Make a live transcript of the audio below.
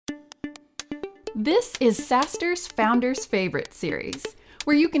This is SaaStr's Founders Favorite series,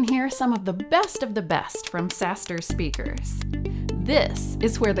 where you can hear some of the best from SaaStr speakers. This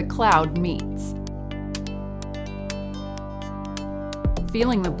is where the cloud meets.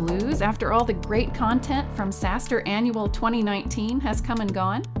 Feeling the blues after all the great content from SaaStr Annual 2019 has come and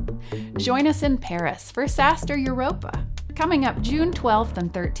gone? Join us in Paris for SaaStr Europa, coming up June 12th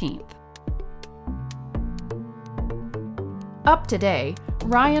and 13th. Up today,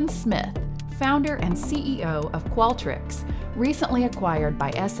 Ryan Smith, founder and CEO of Qualtrics, recently acquired by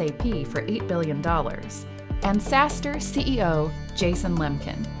SAP for $8 billion, and SaaStr CEO Jason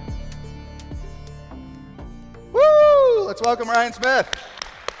Lemkin. Woo! Let's welcome Ryan Smith.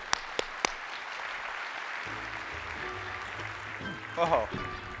 Oh.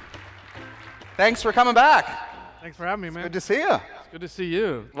 Thanks for coming back. Thanks for having me, man. Good to see you. It's good to see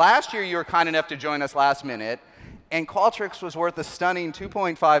you. Last year, you were kind enough to join us last minute, and Qualtrics was worth a stunning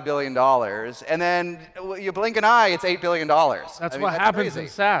 $2.5 billion, and then you blink an eye, it's $8 billion. That's what happens in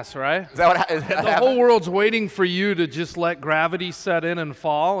SaaS, right? Is that what The whole world's waiting for you to just let gravity set in and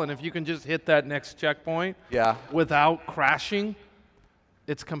fall, and if you can just hit that next checkpoint without crashing,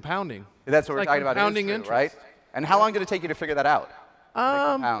 it's compounding. That's what we're talking about, compounding interest, right? And how long did it take you to figure that out?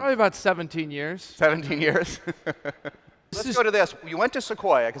 Probably about 17 years. 17 years? Let's go to this. You went to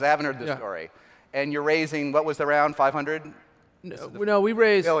Sequoia, because I haven't heard this story. And you're raising, what was the round, 500? No, we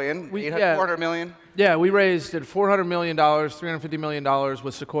raised... Billion, 400 million? Yeah, we raised at $400 million, $350 million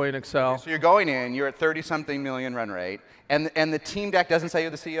with Sequoia and Excel. So you're going in, you're at 30-something million run rate, and the team deck doesn't say who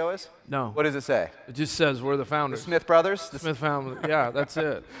the CEO is? No. What does it say? It just says we're the founders. The Smith brothers? The Smith family, yeah, that's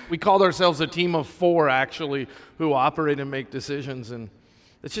it. We called ourselves a team of 4, actually, who operate and make decisions, and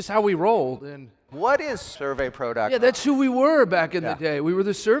it's just how we rolled. And what is SurveyPro.com? Yeah, that's who we were back in the day. We were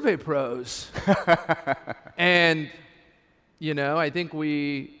the survey pros. And, you know, I think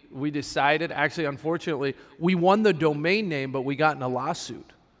we decided, actually, unfortunately, we won the domain name, but we got in a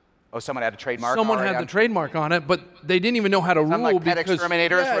lawsuit. Oh, someone had a trademark? Someone had the trademark on it, but they didn't even know how to rule. Like Pet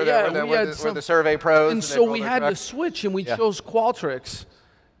Exterminators were the survey pros. And so we had to switch, and we chose Qualtrics.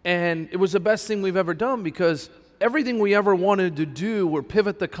 And it was the best thing we've ever done, because everything we ever wanted to do or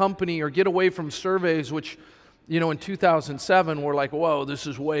pivot the company or get away from surveys, which, you know, in 2007, we're like, whoa, this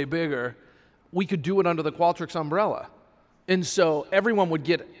is way bigger. We could do it under the Qualtrics umbrella. And so everyone would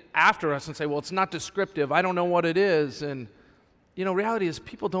get after us and say, well, it's not descriptive. I don't know what it is. And, you know, reality is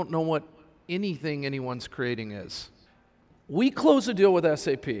people don't know what anything anyone's creating is. We close a deal with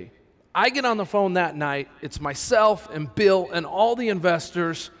SAP. I get on the phone that night. It's myself and Bill and all the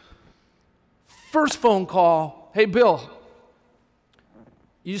investors. First phone call. Hey, Bill,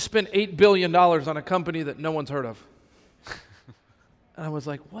 you spent $8 billion on a company that no one's heard of. And I was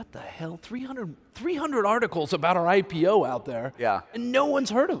like, what the hell? 300 articles about our IPO out there, and no one's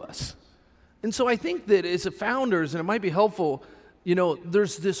heard of us. And so I think that as a founders, and it might be helpful, you know,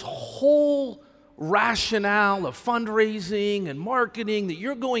 there's this whole rationale of fundraising and marketing that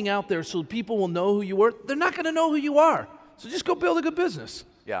you're going out there so people will know who you are. They're not going to know who you are. So just go build a good business.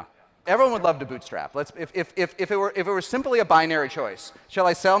 Yeah. Everyone would love to bootstrap. If it were simply a binary choice, shall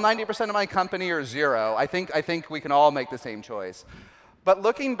I sell 90% of my company or zero? I think we can all make the same choice. But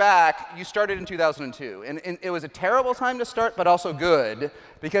looking back, you started in 2002, and it was a terrible time to start, but also good,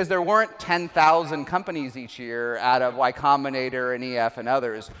 because there weren't 10,000 companies each year out of Y Combinator and EF and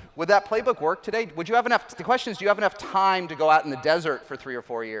others. Would that playbook work today? Would you have enough? The question is, do you have enough time to go out in the desert for 3 or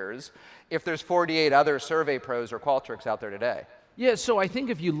 4 years if there's 48 other survey pros or Qualtrics out there today? Yeah, so I think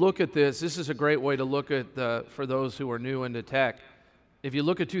if you look at this is a great way to look at for those who are new into tech. If you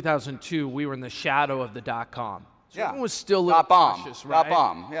look at 2002, we were in the shadow of the .com. So everyone was still a little cautious, right?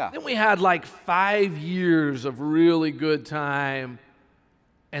 .bomb, yeah. Then we had like 5 years of really good time,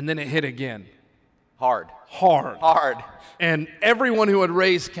 and then it hit again. Hard. And everyone who had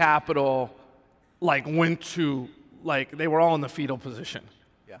raised capital, like, went to, like, they were all in the fetal position.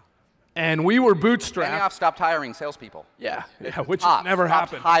 And we were bootstrapped. Benioff stopped hiring salespeople. Yeah, which has never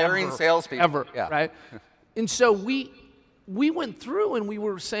happened. Hiring salespeople. Ever, right? And so we went through and we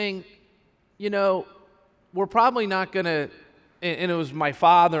were saying, you know, we're probably not going to, and it was my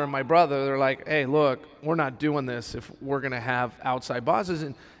father and my brother, they're like, hey, look, we're not doing this if we're going to have outside bosses.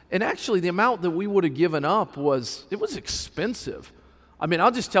 And actually the amount that we would have given up was expensive. I mean, I'll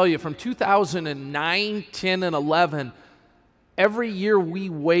just tell you, from 2009, 10, and 11, every year we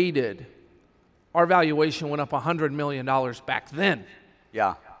waited, our valuation went up $100 million back then.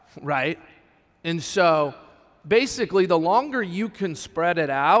 Yeah. Right? And so basically, the longer you can spread it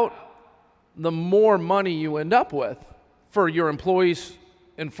out, the more money you end up with for your employees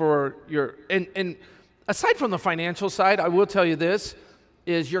and for your... And aside from the financial side, I will tell you this,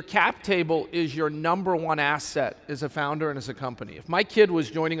 is your cap table is your number one asset as a founder and as a company. If my kid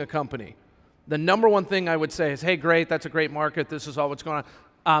was joining a company, the number one thing I would say is, hey, great, that's a great market, this is all what's going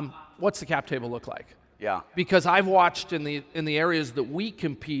on. What's the cap table look like? Yeah. Because I've watched in the areas that we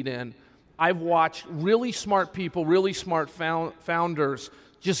compete in, I've watched really smart people, really smart founders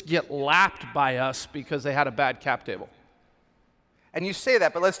just get lapped by us because they had a bad cap table. And you say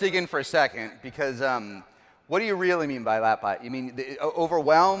that, but let's dig in for a second, because what do you really mean by lap by? You mean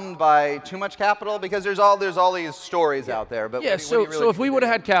overwhelmed by too much capital? Because there's all these stories out there. But yeah, what do you really so if we would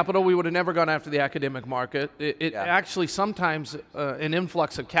have had capital, we would have never gone after the academic market. Actually, sometimes an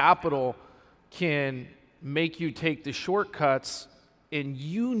influx of capital can make you take the shortcuts, and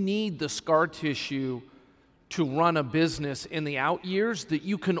you need the scar tissue to run a business in the out years that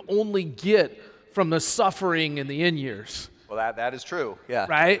you can only get from the suffering in the in years. Well, that is true, yeah.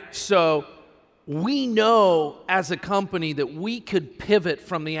 Right? So we know as a company that we could pivot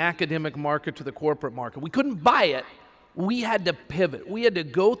from the academic market to the corporate market. We couldn't buy it. We had to pivot. We had to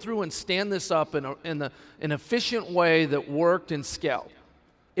go through and stand this up in an efficient way that worked and scaled.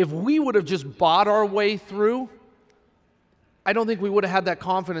 If we would have just bought our way through, I don't think we would have had that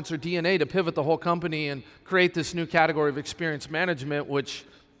confidence or DNA to pivot the whole company and create this new category of experience management, which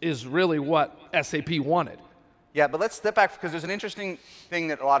is really what SAP wanted. Yeah, but let's step back, because there's an interesting thing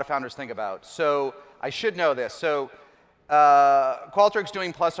that a lot of founders think about. So I should know this. So Qualtrics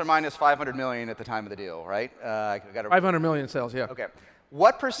doing plus or minus 500 million at the time of the deal, right? 500 million sales, yeah. Okay.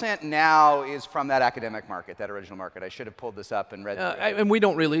 What percent now is from that academic market, that original market? I should have pulled this up and read it. And we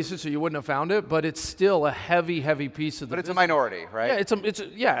don't release it, so you wouldn't have found it, but it's still a heavy, heavy piece of the business. But it's a minority, right?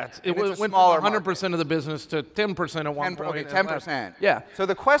 Yeah, it went from 100% of the business to 10% at one point. Okay, 10%. Yeah. So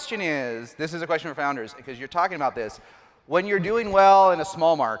the question is, this is a question for founders, because you're talking about this. When you're doing well in a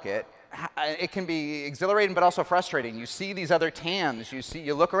small market, it can be exhilarating but also frustrating. You see these other TAMs.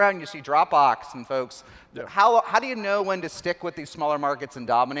 You look around, you see Dropbox and folks. Yeah. How do you know when to stick with these smaller markets and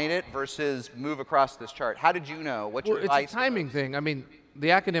dominate it versus move across this chart? How did you know? What's your advice? It's a timing thing. I mean,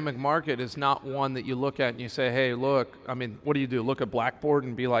 the academic market is not one that you look at and you say, hey, look, I mean, what do? Look at Blackboard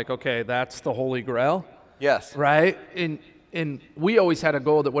and be like, okay, that's the holy grail? Yes. Right? And we always had a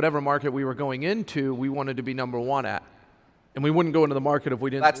goal that whatever market we were going into, we wanted to be number one at. And we wouldn't go into the market if we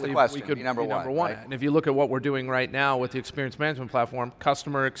didn't believe we could be number one right? at. And if you look at what we're doing right now with the experience management platform,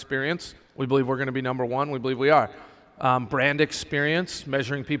 customer experience, we believe we're going to be number one. We believe we are. Brand experience,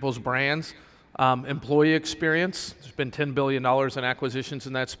 measuring people's brands. Employee experience, there's been $10 billion in acquisitions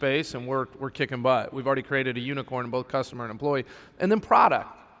in that space, and we're kicking butt. We've already created a unicorn in both customer and employee. And then product.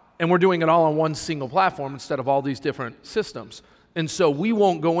 And we're doing it all on one single platform instead of all these different systems. And so we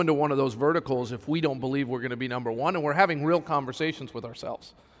won't go into one of those verticals if we don't believe we're going to be number one, and we're having real conversations with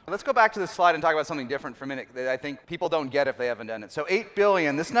ourselves. Let's go back to this slide and talk about something different for a minute that I think people don't get if they haven't done it. So 8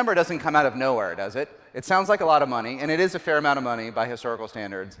 billion, this number doesn't come out of nowhere, does it? It sounds like a lot of money, and it is a fair amount of money by historical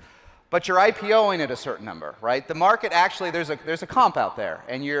standards. But you're IPOing at a certain number, right? The market actually, there's a comp out there,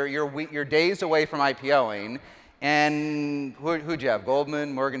 and you're days away from IPOing. And who'd you have?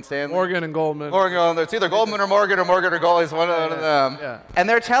 Goldman, Morgan Stanley? Morgan and Goldman. It's either Goldman or Morgan or Goldman. It's one of them. Yeah. And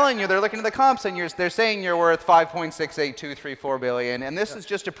they're telling you, they're looking at the comps, and they're saying you're worth 5.682334 billion, and this is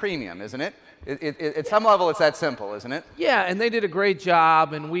just a premium, isn't it? At some level, it's that simple, isn't it? Yeah, and they did a great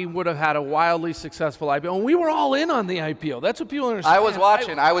job, and we would have had a wildly successful IPO. And we were all in on the IPO. That's what people understand. I was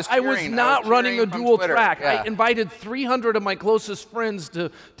watching. I was cheering. I was not running a dual Twitter. track. Yeah. I invited 300 of my closest friends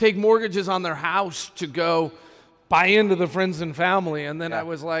to take mortgages on their house to go buy into the friends and family, and then I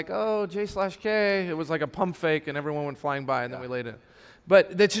was like, oh, J/K. It was like a pump fake, and everyone went flying by, and then we laid it.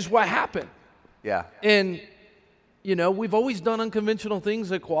 But that's just what happened. Yeah. And, you know, we've always done unconventional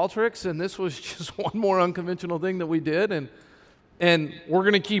things at Qualtrics, and this was just one more unconventional thing that we did, and we're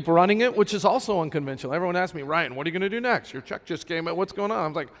going to keep running it, which is also unconventional. Everyone asks me, Ryan, what are you going to do next? Your check just came out. What's going on?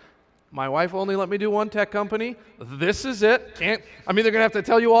 I'm like, my wife only let me do one tech company. This is it. I'm either going to have to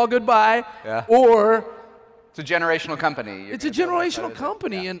tell you all goodbye, or it's a generational company. It's a generational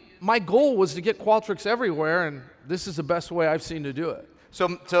company, and my goal was to get Qualtrics everywhere, and this is the best way I've seen to do it.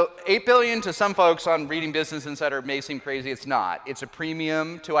 So 8 billion to some folks on reading Business Insider may seem crazy. It's not. It's a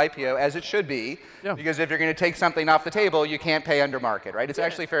premium to IPO, as it should be, because if you're going to take something off the table, you can't pay under market, right? It's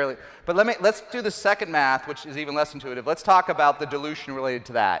actually fairly. But let's do the second math, which is even less intuitive. Let's talk about the dilution related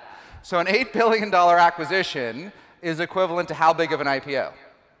to that. So an $8 billion acquisition is equivalent to how big of an IPO?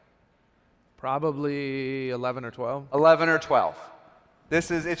 Probably 11 or 12. 11 or 12.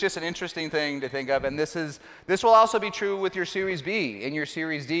 It's just an interesting thing to think of, and this will also be true with your Series B and your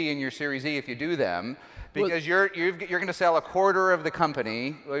Series D and your Series E if you do them, because you're going to sell a quarter of the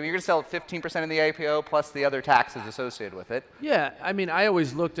company. You're going to sell 15% in the IPO plus the other taxes associated with it. Yeah, I mean, I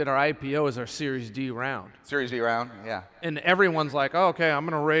always looked at our IPO as our Series D round. Series D round, yeah. And everyone's like, oh, okay, I'm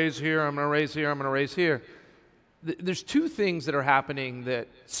going to raise here, I'm going to raise here, I'm going to raise here. There's two things that are happening that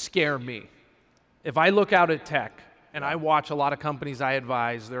scare me. If I look out at tech, and I watch a lot of companies I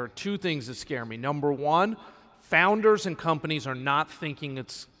advise, there are two things that scare me. Number one, founders and companies are not thinking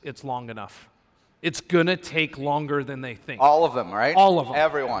it's long enough. It's going to take longer than they think. All of them, right? All of them.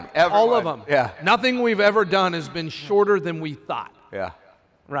 Everyone. All of them. Yeah. Nothing we've ever done has been shorter than we thought. Yeah.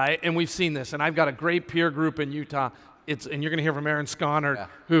 Right? And we've seen this. And I've got a great peer group in Utah. And you're going to hear from Aaron Sconard,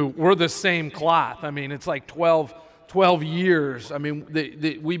 who we're the same cloth. I mean, it's like 12 years. I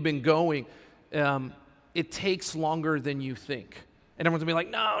mean, we've been going. It takes longer than you think. And everyone's gonna be like,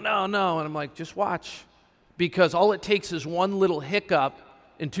 no. And I'm like, just watch. Because all it takes is one little hiccup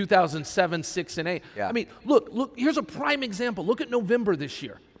in 2007, 6, and 8. Yeah. I mean, look, here's a prime example. Look at November this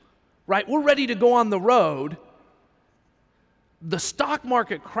year, right? We're ready to go on the road. The stock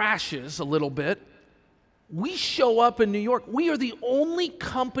market crashes a little bit. We show up in New York. We are the only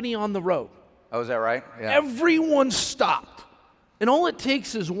company on the road. Oh, is that right? Yeah. Everyone stopped. And all it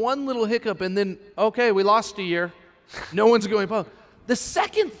takes is one little hiccup, and then, okay, we lost a year. No one's going public. The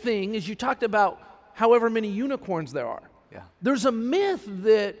second thing is you talked about however many unicorns there are. Yeah. There's a myth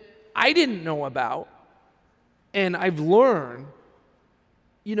that I didn't know about, and I've learned,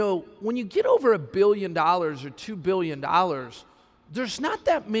 when you get over $1 billion or $2 billion, there's not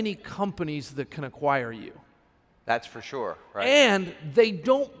that many companies that can acquire you. That's for sure, right? And they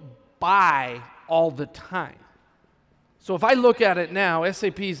don't buy all the time. So if I look at it now,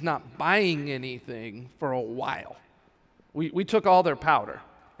 SAP is not buying anything for a while. We took all their powder.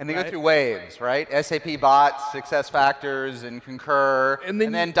 And they go through waves, right? SAP bought SuccessFactors and Concur, and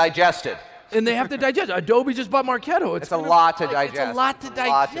then digested. And they have to digest. Adobe just bought Marketo. It's a lot to digest. It's a lot to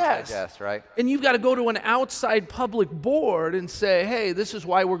digest, right? And you've got to go to an outside public board and say, hey, this is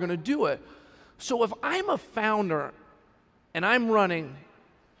why we're going to do it. So if I'm a founder and I'm running,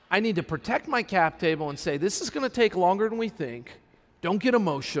 I need to protect my cap table and say, this is going to take longer than we think. Don't get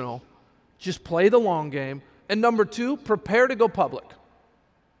emotional. Just play the long game. And number two, prepare to go public.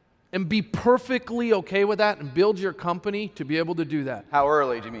 And be perfectly okay with that and build your company to be able to do that. How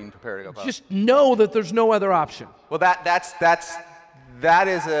early do you mean prepare to go public? Just know that there's no other option. Well, that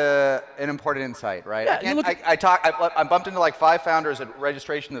is an important insight, right? Yeah, I bumped into like 5 founders at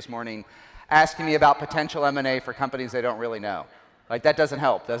registration this morning asking me about potential M&A for companies they don't really know. Like, that doesn't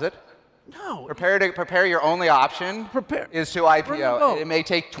help, does it? No. Prepare your only option is to IPO. It may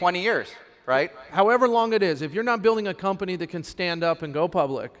take 20 years, right? However long it is, if you're not building a company that can stand up and go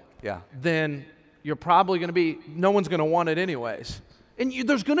public, then you're probably going to be, no one's going to want it anyways. And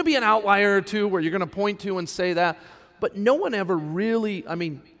there's going to be an outlier or two where you're going to point to and say that, but no one ever really, I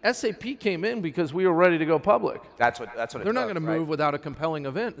mean, SAP came in because we were ready to go public. That's what They're not going to move without a compelling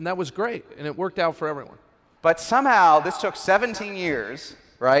event, and that was great, and it worked out for everyone. But somehow this took 17 years,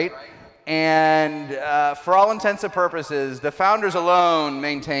 right? And for all intents and purposes, the founders alone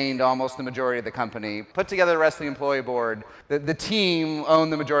maintained almost the majority of the company. Put together the rest of the employee board. The team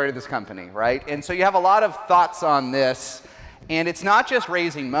owned the majority of this company, right? And so you have a lot of thoughts on this. And it's not just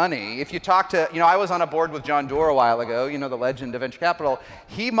raising money. If you talk to, I was on a board with John Doerr a while ago, the legend of venture capital.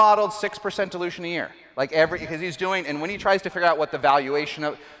 He modeled 6% dilution a year, because he's doing, and when he tries to figure out what the valuation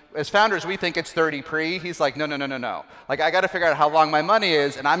of, as founders, we think it's 30 pre. He's like, no. Like, I got to figure out how long my money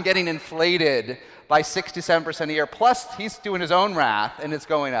is, and I'm getting inflated by 6 to 7% a year. Plus, he's doing his own math, and it's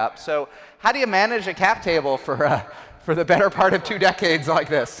going up. So how do you manage a cap table for the better part of 2 decades like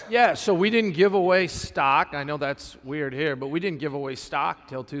this? Yeah, so we didn't give away stock. I know that's weird here, but we didn't give away stock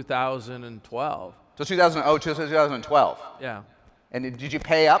till 2012. So 2012. Yeah. And did you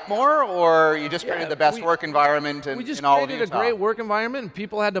pay up more, or you just created the best work environment in all of Utah? We just created a great work environment, and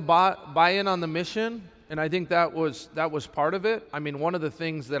people had to buy in on the mission, and I think that was part of it. I mean, one of the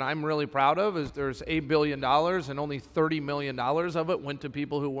things that I'm really proud of is there's $8 billion, and only $30 million of it went to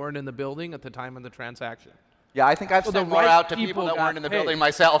people who weren't in the building at the time of the transaction. Yeah, I think I've sent more out to people that weren't in the building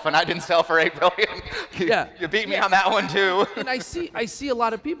myself, and I didn't sell for $8 billion. You beat me on that one too. And I see a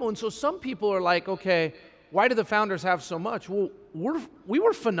lot of people, and so some people are like, okay, why do the founders have so much? Well, we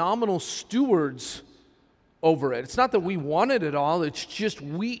were phenomenal stewards over it. It's not that we wanted it all. It's just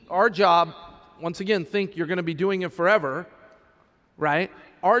our job. Once again, think you're going to be doing it forever, right?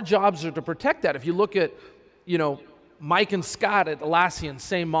 Our jobs are to protect that. If you look at, Mike and Scott at Atlassian,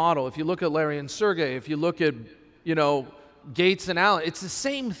 same model. If you look at Larry and Sergey, if you look at, Gates and Allen. It's the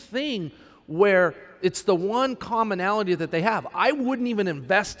same thing where it's the one commonality that they have. I wouldn't even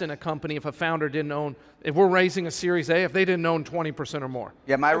invest in a company if a founder didn't own, if we're raising a Series A, if they didn't own 20% or more.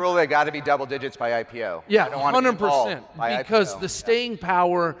 Yeah, my rule, they got to be double digits by IPO. Yeah, I don't want to be 100%. by Because IPO. the staying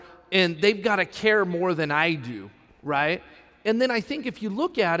power, and they've got to care more than I do, right? And then I think if you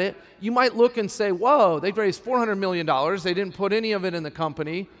look at it, you might look and say, whoa, they've raised $400 million. They didn't put any of it in the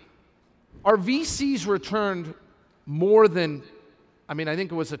company. Our VCs returned more than, I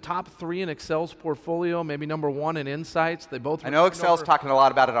think it was a top 3 in Excel's portfolio, maybe number 1 in Insights. They both. I know Excel's talking a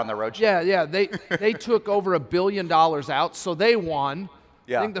lot about it on their roadshow. Yeah. They took over $1 billion out, so they won.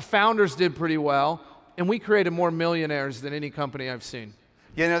 Yeah. I think the founders did pretty well, and we created more millionaires than any company I've seen.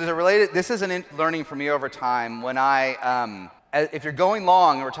 There's a related, this is an learning for me over time. When if you're going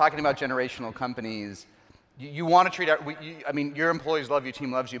long, and we're talking about generational companies, you want to treat, your employees love you,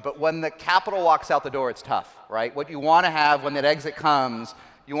 team loves you, but when the capital walks out the door, it's tough, right? What you want to have when that exit comes,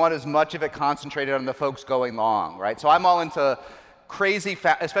 you want as much of it concentrated on the folks going long, right? So I'm all into crazy,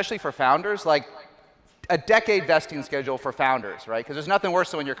 especially for founders, like a decade vesting schedule for founders, right? Because there's nothing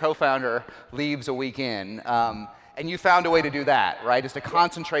worse than when your co-founder leaves a week in. And you found a way to do that, right? Is to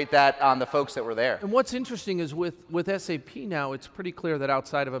concentrate that on the folks that were there. And what's interesting is with SAP now, it's pretty clear that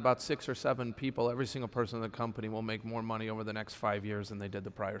outside of about 6 or 7 people, every single person in the company will make more money over the next 5 years than they did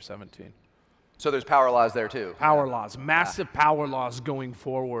the prior 17. So there's power laws there too. Power laws, massive power laws going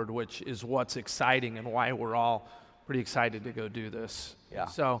forward, which is what's exciting and why we're all pretty excited to go do this. Yeah.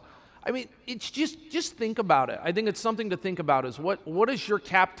 So, it's just think about it. I think it's something to think about is what does your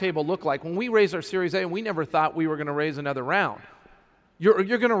cap table look like? When we raised our Series A, and we never thought we were going to raise another round. You're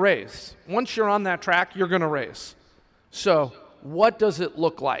going to raise. Once you're on that track, you're going to raise. So what does it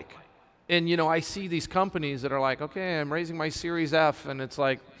look like? And, I see these companies that are like, okay, I'm raising my Series F, and it's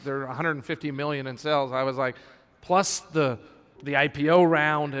like they're 150 million in sales. I was like, plus the IPO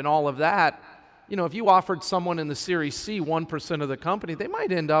round and all of that. If you offered someone in the Series C 1% of the company, they might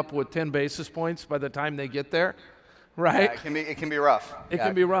end up with 10 basis points by the time they get there, right? Yeah, it can be rough. It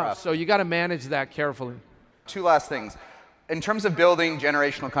can be rough. So you got to manage that carefully. 2 last things. In terms of building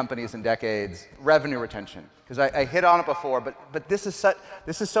generational companies in decades, revenue retention, because I hit on it before, but this is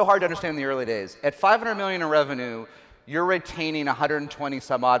so hard to understand in the early days. At 500 million in revenue, you're retaining 120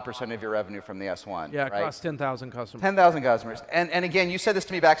 some odd % of your revenue from the S1. Yeah, right? across 10,000 customers. 10,000 customers. And again, you said this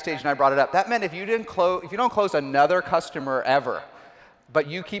to me backstage and I brought it up. That meant if you don't close another customer ever, but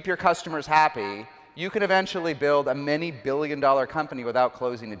you keep your customers happy, you can eventually build a many billion-dollar company without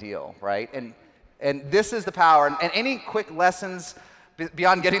closing a deal, right? And this is the power. And any quick lessons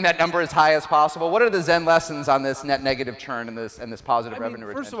beyond getting that number as high as possible? What are the Zen lessons on this net negative churn and this positive revenue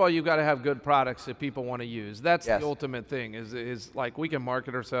retention? First of all, you've got to have good products that people want to use. That's the ultimate thing, is like we can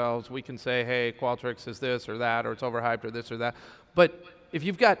market ourselves. We can say, hey, Qualtrics is this or that, or it's overhyped or this or that. But if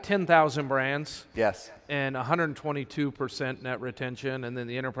you've got 10,000 brands and 122% net retention, and then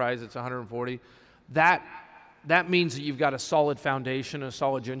the enterprise, it's 140, that means that you've got a solid foundation, a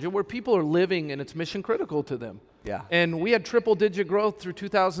solid engine where people are living and it's mission critical to them. Yeah. And we had triple-digit growth through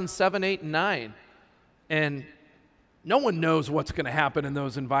 2007, 8, and 9. And no one knows what's going to happen in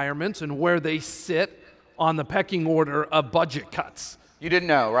those environments and where they sit on the pecking order of budget cuts. You didn't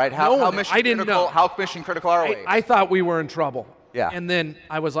know, right? I didn't know. How mission critical are we? I thought we were in trouble. Yeah. And then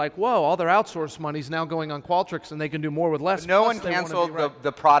I was like, whoa, all their outsourced money's now going on Qualtrics and they can do more with less. But no one canceled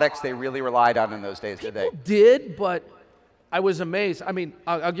the products they really relied on in those days, did they? People did, but I was amazed.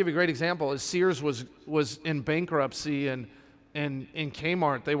 I'll give you a great example. As Sears was in bankruptcy and in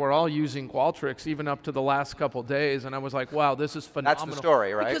Kmart, they were all using Qualtrics even up to the last couple days, and I was like, wow, this is phenomenal. That's the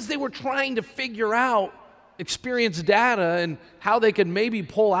story, right? Because they were trying to figure out experience data and how they could maybe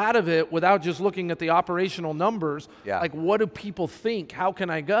pull out of it without just looking at the operational numbers. Yeah. Like, what do people think? How can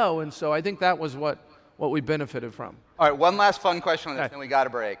I go? And so I think that was what we benefited from. All right, one last fun question on this, then we got to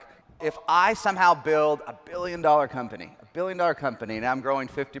break. If I somehow build a billion-dollar company, and I'm growing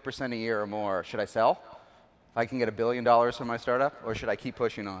 50% a year or more, should I sell? If I can get $1 billion from my startup, or should I keep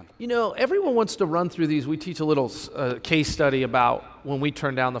pushing on? Everyone wants to run through these. We teach a little case study about when we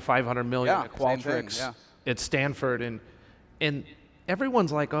turned down the $500 million at Qualtrics at Stanford, and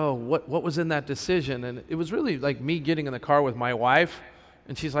everyone's like, oh, what was in that decision? And it was really like me getting in the car with my wife,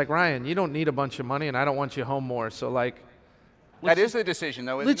 and she's like, Ryan, you don't need a bunch of money, and I don't want you home more, so like, that is the decision,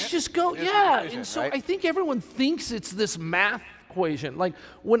 though, isn't it? Let's just go, Decision, and so right? I think everyone thinks it's this math equation. Like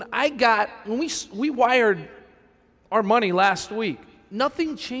when we wired our money last week,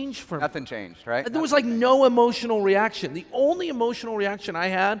 nothing changed for me. Nothing changed, right? There was like no emotional reaction. The only emotional reaction I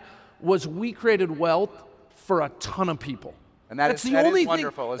had was we created wealth for a ton of people. And that's the only thing,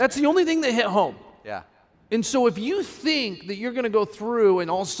 wonderful, isn't That's it? the only thing that hit home. Yeah. And so if you think that you're going to go through and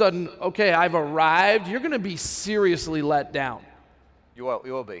all of a sudden, okay, I've arrived, you're going to be seriously let down. You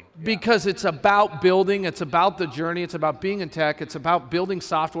will be. Yeah. Because it's about building, it's about the journey, it's about being in tech, it's about building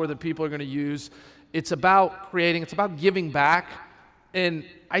software that people are going to use, it's about creating, it's about giving back. And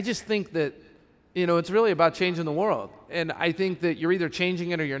I just think that, it's really about changing the world. And I think that you're either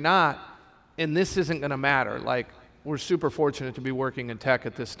changing it or you're not, and this isn't going to matter. Like, we're super fortunate to be working in tech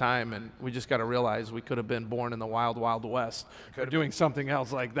at this time, and we just got to realize we could have been born in the wild, wild west or doing something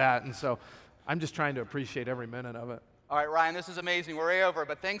else like that. And so I'm just trying to appreciate every minute of it. All right, Ryan, this is amazing. We're way over,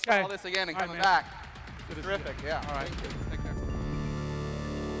 but thanks for all this again and coming back. Terrific, yeah. All right.